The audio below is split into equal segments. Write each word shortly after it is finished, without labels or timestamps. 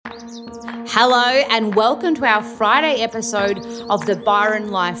Hello and welcome to our Friday episode of the Byron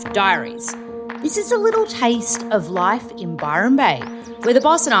Life Diaries. This is a little taste of life in Byron Bay, where the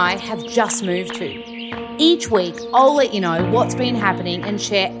boss and I have just moved to. Each week, I'll let you know what's been happening and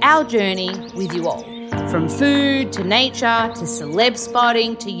share our journey with you all. From food to nature to celeb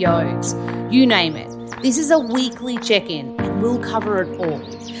spotting to yokes, you name it. This is a weekly check-in and we'll cover it all.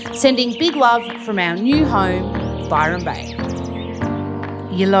 Sending big love from our new home, Byron Bay.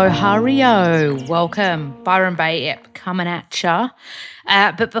 Yellow Hario, welcome. Byron Bay Ep coming at ya.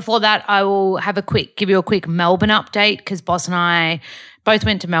 But before that, I will give you a quick Melbourne update because Boss and I both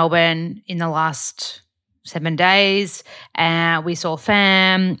went to Melbourne in the last 7 days. We saw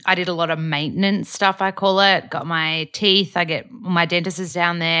fam. I did a lot of maintenance stuff, I call it. Got my teeth. My dentist is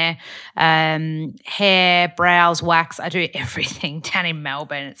down there. Hair, brows, wax. I do everything down in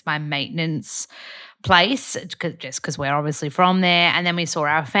Melbourne. It's my maintenance place just because we're obviously from there. And then we saw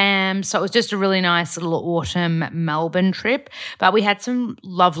our fam. So it was just a really nice little autumn Melbourne trip. But we had some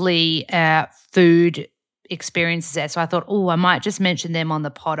lovely food experiences there. So I thought, I might just mention them on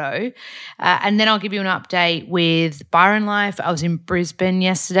the poddo. And then I'll give you an update with Byron Life. I was in Brisbane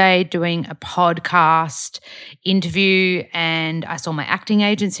yesterday doing a podcast interview and I saw my acting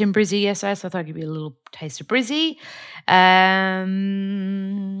agents in Brizzy yesterday. So I thought I'd give you a little taste of Brizzy.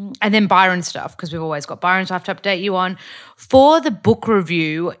 And then Byron stuff because we've always got Byron stuff to update you on. For the book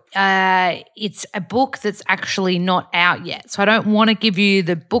review, it's a book that's actually not out yet. So I don't want to give you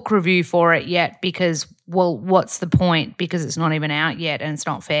the book review for it yet because, well, what's the point? Because it's not even out yet and it's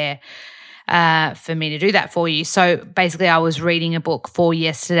not fair for me to do that for you. So basically I was reading a book for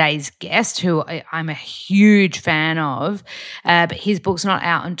yesterday's guest who I'm a huge fan of, but his book's not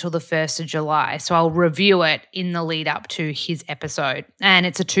out until the 1st of July. So I'll review it in the lead up to his episode. And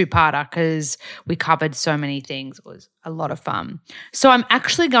it's a two-parter because we covered so many things. It was a lot of fun. So I'm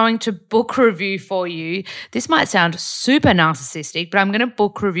actually going to book review for you. This might sound super narcissistic, but I'm going to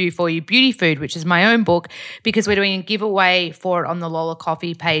book review for you Beauty Food, which is my own book, because we're doing a giveaway for it on the Lola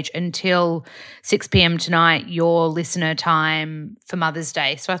Coffee page until 6 p.m. tonight, your listener time for Mother's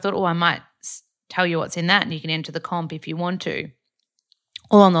Day. So I thought, I might tell you what's in that and you can enter the comp if you want to,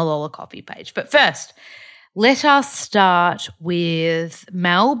 all on the Lola Coffee page. But first, let us start with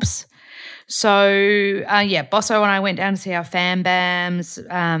Melbs. So, Bosso and I went down to see our fam bams.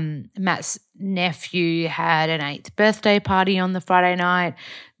 Matt's nephew had an 8th birthday party on the Friday night.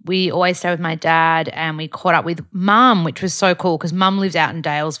 We always stay with my dad and we caught up with Mum, which was so cool because Mum lives out in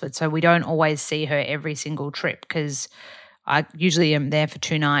Daylesford, so we don't always see her every single trip because I usually am there for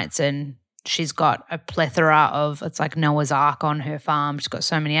 2 nights and she's got a plethora of, it's like Noah's Ark on her farm. She's got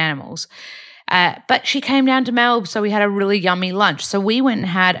so many animals. But she came down to Melbourne, so we had a really yummy lunch. So we went and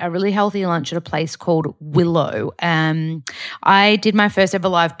had a really healthy lunch at a place called Willow. I did my first ever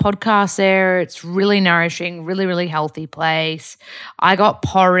live podcast there. It's really nourishing, really, really healthy place. I got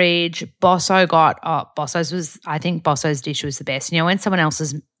porridge. I think Bosso's dish was the best. You know, when someone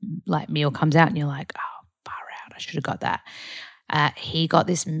else's meal comes out and you're like, oh, far out, I should have got that. He got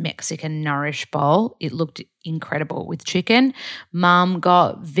this Mexican nourish bowl. It looked incredible with chicken. Mum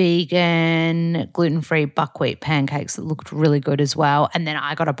got vegan, gluten-free buckwheat pancakes that looked really good as well. And then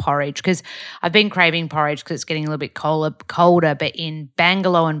I got a porridge because I've been craving porridge because it's getting a little bit colder. But in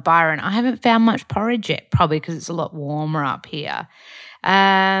Bangalore and Byron, I haven't found much porridge yet, probably because it's a lot warmer up here.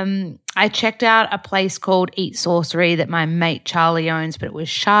 I checked out a place called Eat Sorcery that my mate Charlie owns, but it was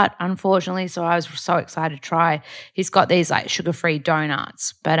shut, unfortunately, so I was so excited to try. He's got these like sugar-free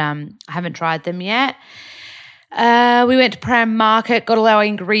donuts, but I haven't tried them yet. We went to Pram Market, got all our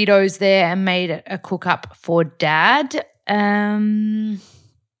ingredients there and made a cook-up for Dad.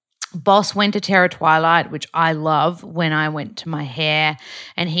 Boss went to Terra Twilight, which I love when I went to my hair,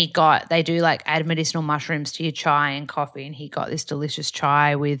 and they do like add medicinal mushrooms to your chai and coffee, and he got this delicious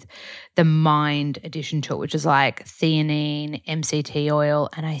chai with the Mind addition to it, which is like theanine, MCT oil,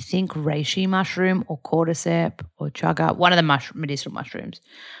 and I think reishi mushroom or cordyceps or chaga, one of the medicinal mushrooms.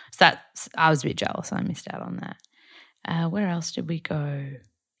 So I was a bit jealous. I missed out on that. Where else did we go?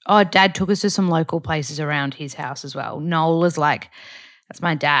 Oh, Dad took us to some local places around his house as well. Noel is like, that's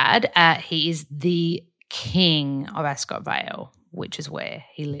my dad. He is the king of Ascot Vale, which is where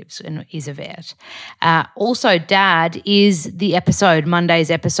he lives and is a vet. Also, Dad is the Monday's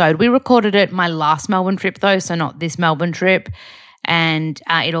episode. We recorded it my last Melbourne trip though, so not this Melbourne trip, and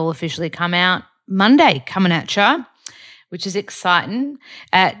it'll officially come out Monday, coming at you, which is exciting.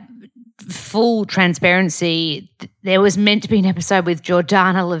 Full transparency, there was meant to be an episode with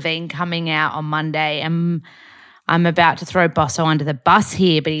Jordana Levine coming out on Monday, and I'm about to throw Bosso under the bus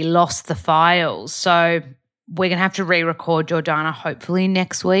here, but he lost the files. So we're going to have to re-record Jordana hopefully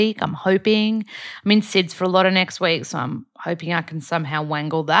next week. I'm hoping. I'm in SIDS for a lot of next week, so I'm hoping I can somehow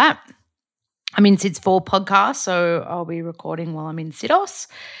wangle that. I'm in SIDS 4 podcast, so I'll be recording while I'm in SIDOS.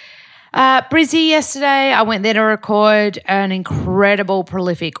 Brizzy yesterday, I went there to record, an incredible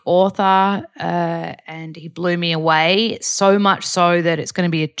prolific author, and he blew me away, so much so that it's going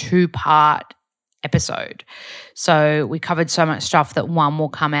to be a 2-part episode. So we covered so much stuff that one will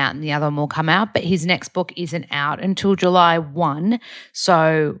come out and the other one will come out, but his next book isn't out until July 1.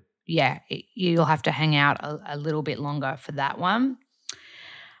 So, yeah, you'll have to hang out a little bit longer for that one.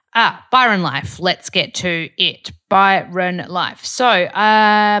 Byron Life. Let's get to it. Byron Life. So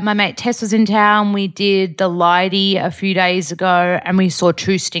my mate Tess was in town. We did the Leidy a few days ago and we saw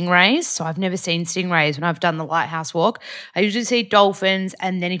 2 stingrays. So I've never seen stingrays when I've done the lighthouse walk. I usually see dolphins,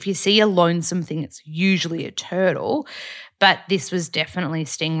 and then if you see a lonesome thing, it's usually a turtle. But this was definitely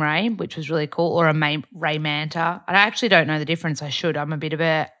stingray, which was really cool, or a ray manta. I actually don't know the difference. I should. I'm a bit of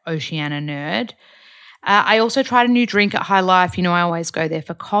a Oceania nerd. I also tried a new drink at High Life. You know, I always go there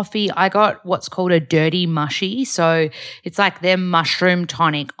for coffee. I got what's called a dirty mushy. So it's like their mushroom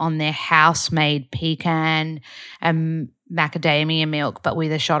tonic on their house-made pecan and macadamia milk, but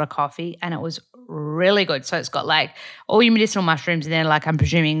with a shot of coffee, and it was really good. So it's got like all your medicinal mushrooms in there, like I'm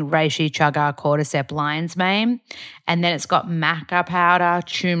presuming reishi, chaga, cordyceps, lion's mane, and then it's got maca powder,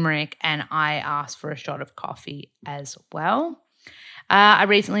 turmeric, and I asked for a shot of coffee as well. I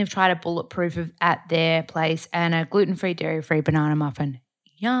recently have tried a bulletproof at their place and a gluten-free, dairy-free banana muffin.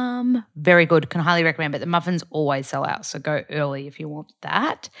 Yum. Very good. Can highly recommend, but the muffins always sell out, so go early if you want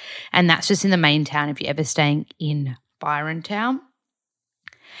that. And that's just in the main town if you're ever staying in Byron Town.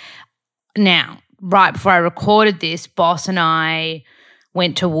 Now, right before I recorded this, Boss and I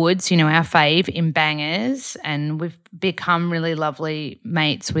went to Woods, you know, our fave, in Bangers, and we've become really lovely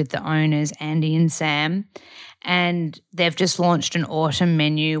mates with the owners, Andy and Sam. And they've just launched an autumn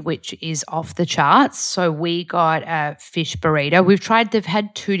menu which is off the charts. So we got a fish burrito. They've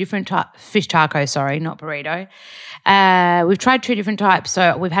had 2 different types, fish taco, sorry, not burrito. We've tried 2 different types.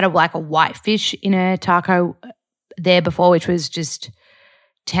 So we've had a white fish in a taco there before, which was just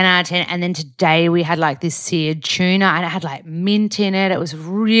 10 out of 10. And then today we had like this seared tuna and it had like mint in it. It was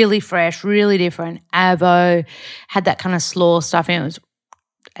really fresh, really different. Avo, had that kind of slaw stuff in it. It was,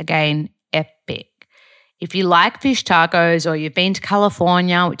 again, epic. If you like fish tacos or you've been to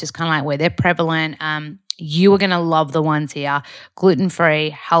California, which is kind of like where they're prevalent, you are going to love the ones here. Gluten-free,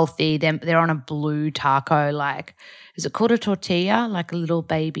 healthy. They're on a blue taco, like, is it called a tortilla? Like a little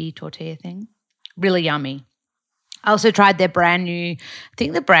baby tortilla thing? Really yummy. I also tried their brand new, I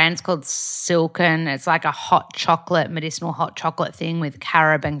think the brand's called Silken. It's like a hot chocolate, medicinal hot chocolate thing with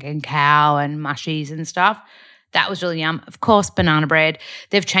carob and cacao and mushies and stuff. That was really yum. Of course, banana bread.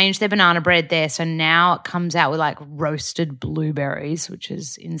 They've changed their banana bread there, so now it comes out with like roasted blueberries, which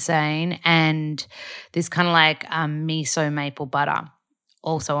is insane, and this kind of like miso maple butter.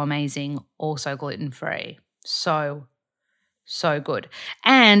 Also amazing, also gluten-free. So good.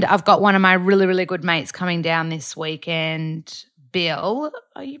 And I've got one of my really, really good mates coming down this weekend, Bill.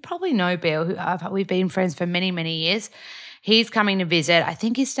 You probably know Bill. We've been friends for many, many years. He's coming to visit. I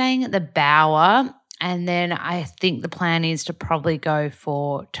think he's staying at the Bower. And then I think the plan is to probably go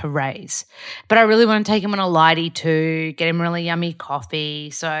to Ray's. But I really want to take him on a Leidy too, get him really yummy coffee.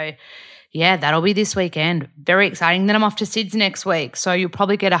 So, yeah, that'll be this weekend. Very exciting. Then I'm off to SIDS next week. So you'll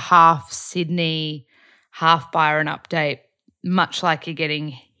probably get a half Sydney, half Byron update, much like you're getting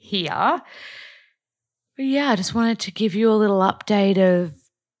here. But, yeah, I just wanted to give you a little update of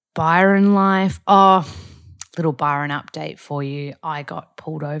Byron life. Little Byron update for you. I got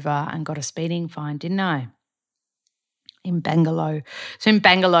pulled over and got a speeding fine, didn't I? In Bangalore. So in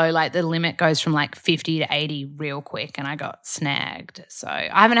Bangalore, like the limit goes from like 50 to 80 real quick, and I got snagged. So I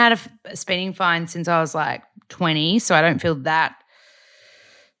haven't had a speeding fine since I was like 20, so I don't feel that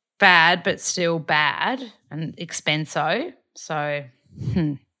bad, but still bad and expensive. So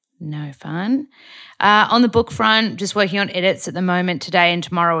no fun. On the book front, just working on edits at the moment today and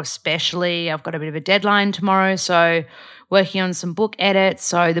tomorrow especially. I've got a bit of a deadline tomorrow, so working on some book edits.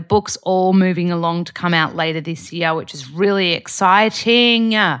 So the book's all moving along to come out later this year, which is really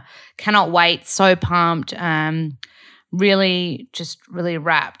exciting. Cannot wait. So pumped. Really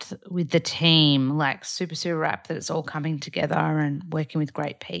wrapped with the team, like super, super wrapped that it's all coming together and working with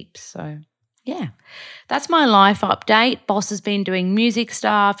great peeps. So yeah, that's my life update. Boss has been doing music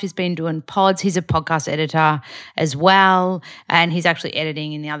stuff. He's been doing pods. He's a podcast editor as well, and he's actually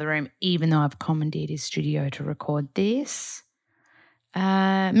editing in the other room, even though I've commandeered his studio to record this.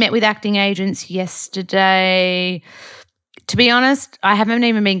 Met with acting agents yesterday. To be honest, I haven't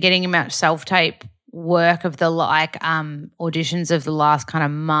even been getting much self-tape work of the auditions of the last kind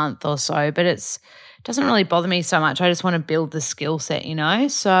of month or so, but it doesn't really bother me so much. I just want to build the skill set,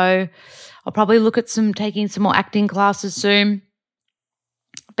 So I'll probably look at taking some more acting classes soon.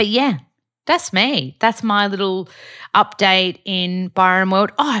 But yeah, that's me. That's my little update in Byron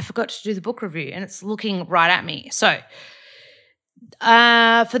World. Oh, I forgot to do the book review, and it's looking right at me. So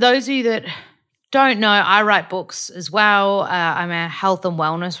for those of you that don't know, I write books as well. I'm a health and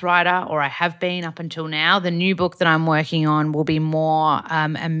wellness writer, or I have been up until now. The new book that I'm working on will be more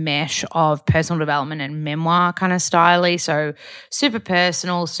a mesh of personal development and memoir kind of style. So super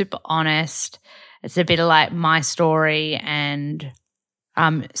personal, super honest. It's a bit of like my story and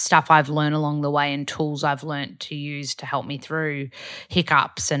stuff I've learned along the way and tools I've learned to use to help me through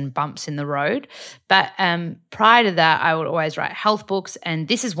hiccups and bumps in the road. But prior to that, I would always write health books, and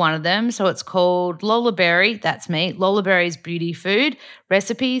this is one of them. So it's called Lola Berry, that's me, Lola Berry's Beauty Food,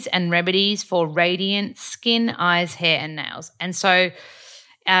 Recipes and Remedies for Radiant Skin, Eyes, Hair and Nails. And so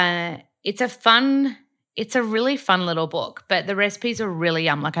it's a really fun little book, but the recipes are really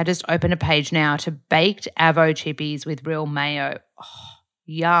yum. Like I just opened a page now to baked avo chippies with real mayo. Oh,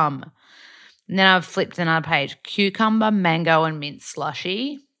 yum. And then I've flipped another page. Cucumber, mango, and mint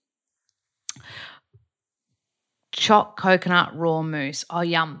slushy. Chopped coconut raw mousse. Oh,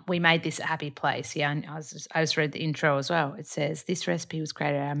 yum. We made this at Happy Place. Yeah, and I just read the intro as well. It says, this recipe was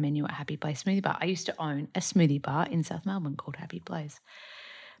created at our menu at Happy Place Smoothie Bar. I used to own a smoothie bar in South Melbourne called Happy Place.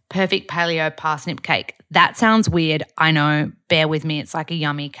 Perfect paleo parsnip cake. That sounds weird. I know. Bear with me. It's like a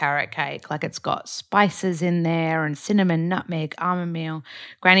yummy carrot cake. Like it's got spices in there and cinnamon, nutmeg, almond meal,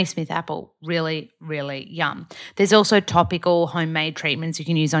 Granny Smith apple. Really, really yum. There's also topical homemade treatments you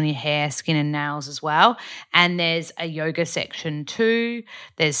can use on your hair, skin and nails as well. And there's a yoga section too.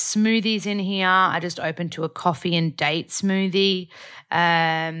 There's smoothies in here. I just opened to a coffee and date smoothie.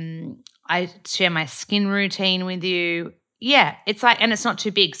 I share my skin routine with you. Yeah, it's like, and it's not too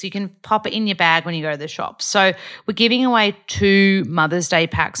big, so you can pop it in your bag when you go to the shop. So we're giving away 2 Mother's Day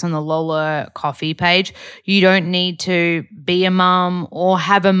packs on the Lola Coffee page. You don't need to be a mum or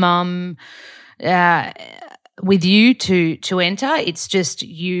have a mum with you to enter. It's just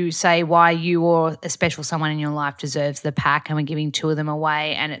you say why you or a special someone in your life deserves the pack, and we're giving 2 of them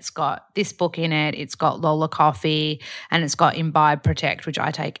away, and it's got this book in it, it's got Lola Coffee, and it's got Imbibe Protect, which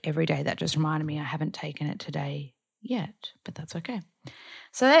I take every day. That just reminded me I haven't taken it today yet, but that's okay.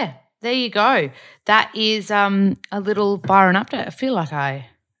 So there you go. That is a little Byron update. I feel like I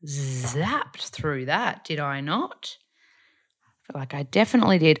zapped through that, did I not? I feel like I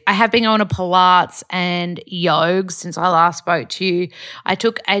definitely did. I have been going to Pilates and yoga since I last spoke to you. I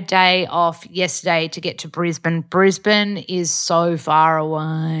took a day off yesterday to get to Brisbane. Brisbane is so far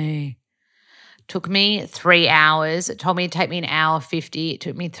away. Took me 3 hours. It told me it'd take me 1 hour 50. It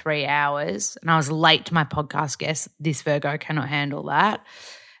took me 3 hours, and I was late to my podcast guest. This Virgo cannot handle that.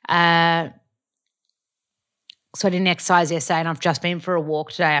 So I didn't exercise yesterday, and I've just been for a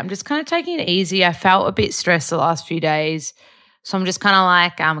walk today. I'm just kind of taking it easy. I felt a bit stressed the last few days, so I'm just kind of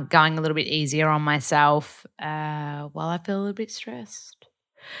like going a little bit easier on myself while I feel a little bit stressed.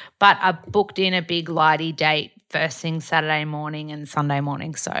 But I booked in a big lighty date first thing Saturday morning and Sunday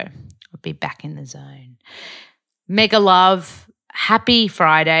morning, so I'll be back in the zone. Mega love. Happy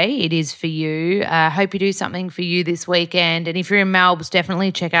Friday it is for you. Hope you do something for you this weekend. And if you're in Melbourne,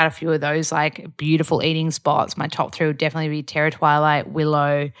 definitely check out a few of those like beautiful eating spots. My top 3 would definitely be Terra Twilight,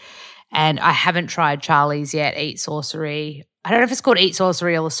 Willow, and I haven't tried Charlie's yet, Eat Sorcery. I don't know if it's called Eat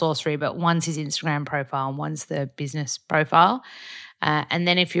Sorcery or The Sorcery, but one's his Instagram profile and one's the business profile. And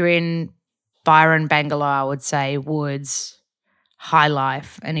then if you're in Byron, Bangalore, I would say Woods, High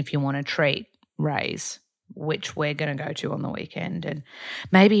Life, and if you want to treat, Rays, which we're going to go to on the weekend. And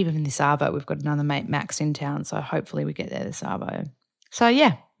maybe even this Arvo. We've got another mate, Max, in town, so hopefully we get there this Arvo. So,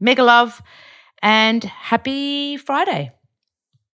 yeah, mega love and happy Friday.